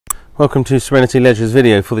Welcome to Serenity Leisure's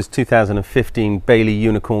video for this 2015 Bailey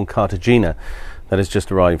Unicorn Cartegena that has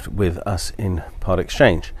just arrived with us in part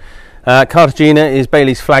exchange. Cartegena is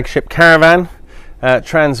Bailey's flagship caravan,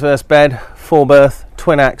 transverse bed, 4-berth,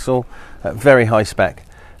 twin axle, very high spec,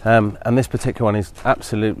 and this particular one is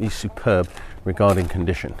absolutely superb regarding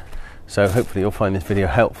condition. So hopefully you'll find this video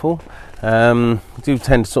helpful. I do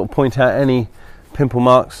tend to sort of point out any pimple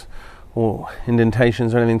marks or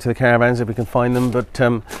indentations or anything to the caravans if we can find them, but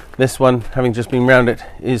this one, having just been round it,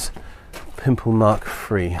 is pimple mark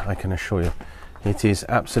free, I can assure you. It is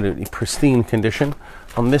absolutely pristine condition.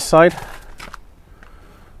 On this side,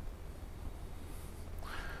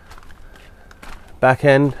 back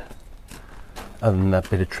end, other than that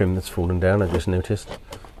bit of trim that's fallen down, I just noticed.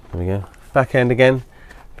 There we go. Back end again,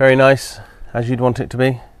 very nice, as you'd want it to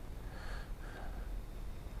be.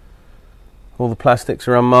 All the plastics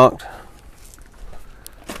are unmarked.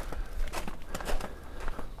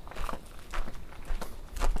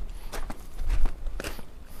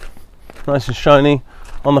 Nice and shiny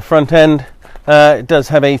on the front end. It does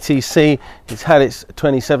have ATC. It's had its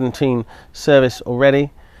 2017 service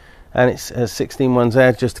already, and it's 16 ones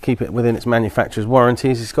there just to keep it within its manufacturer's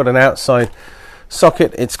warranties. It's got an outside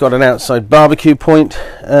socket. It's got an outside barbecue point.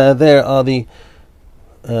 There are the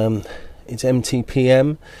it's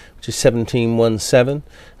MTPM, which is 1717,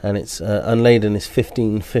 and it's unladen is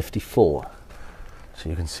 1554. So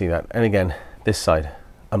you can see that. And again, this side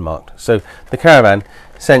unmarked. So the caravan,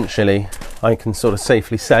 essentially, I can sort of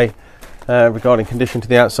safely say, regarding condition to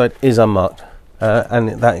the outside, is unmarked,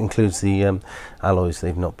 and that includes the alloys.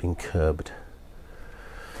 They've not been curbed.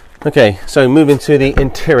 Okay, so moving to the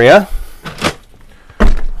interior.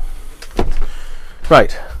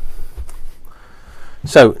 Right.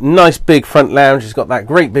 So nice big front lounge. It's got that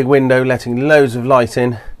great big window letting loads of light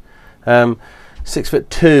in.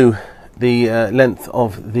 6'2" the length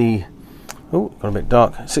of the got a bit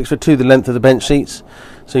dark. 6'2" the length of the bench seats,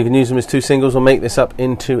 so you can use them as two singles or make this up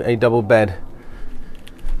into a double bed.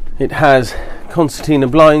 It has concertina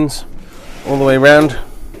blinds all the way around,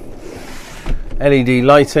 LED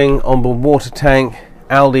lighting, onboard water tank,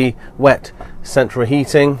 Aldi wet central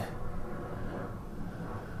heating,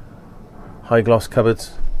 high gloss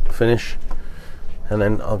cupboards finish, and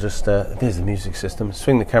then I'll just there's the music system.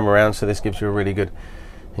 Swing the camera around so this gives you a really good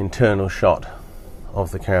internal shot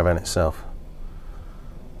of the caravan itself.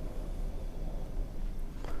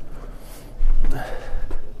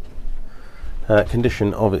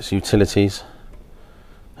 Condition of its utilities,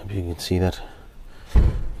 hope you can see that,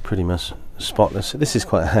 pretty much spotless. This is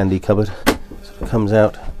quite a handy cupboard, so it comes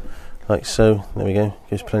out like so. There we go,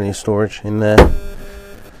 gives plenty of storage in there.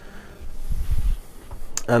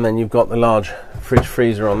 And then you've got the large fridge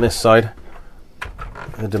freezer on this side,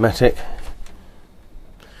 the Dometic.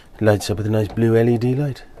 It lights up with a nice blue LED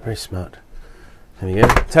light, very smart. There we go.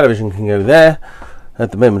 Television can go there.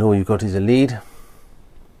 At the moment all you've got is a lead.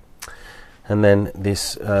 And then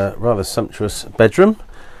this rather sumptuous bedroom.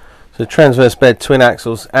 So transverse bed, twin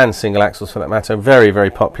axles and single axles for that matter, very, very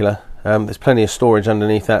popular. There's plenty of storage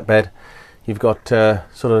underneath that bed. You've got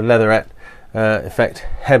sort of leatherette effect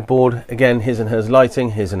headboard, again his and hers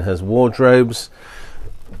lighting, his and hers wardrobes.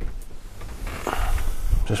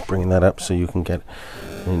 Just bringing that up so you can get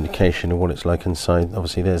an indication of what it's like inside.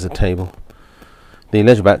 Obviously there's a table. The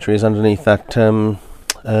leisure battery is underneath that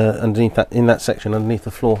in that section underneath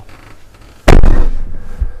the floor.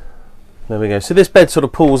 There we go. So this bed sort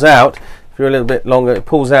of pulls out. If you're a little bit longer, it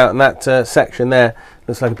pulls out, and that section there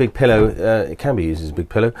looks like a big pillow. It can be used as a big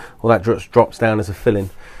pillow, or that drops down as a fill-in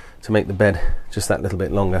to make the bed just that little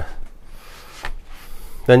bit longer.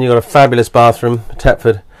 Then you've got a fabulous bathroom, a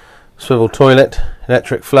Thetford swivel toilet,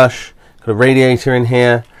 electric flush, got a radiator in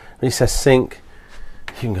here, recessed sink,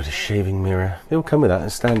 you can got a shaving mirror. They all come with that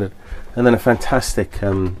as standard. And then a fantastic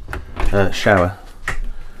shower.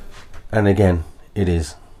 And again, it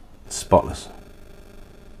is spotless.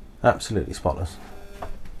 Absolutely spotless.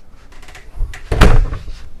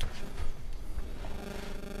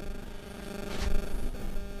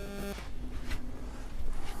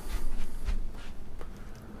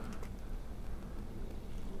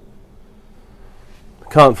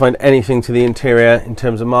 Can't find anything to the interior in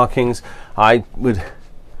terms of markings. I would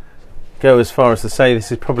go as far as to say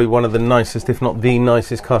this is probably one of the nicest, if not the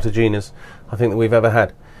nicest, Cartegenas I think that we've ever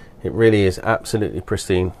had. It really is absolutely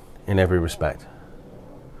pristine in every respect.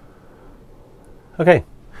 Okay,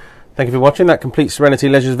 thank you for watching. That completes Serenity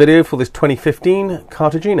Leisure's video for this 2015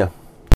 Cartegena.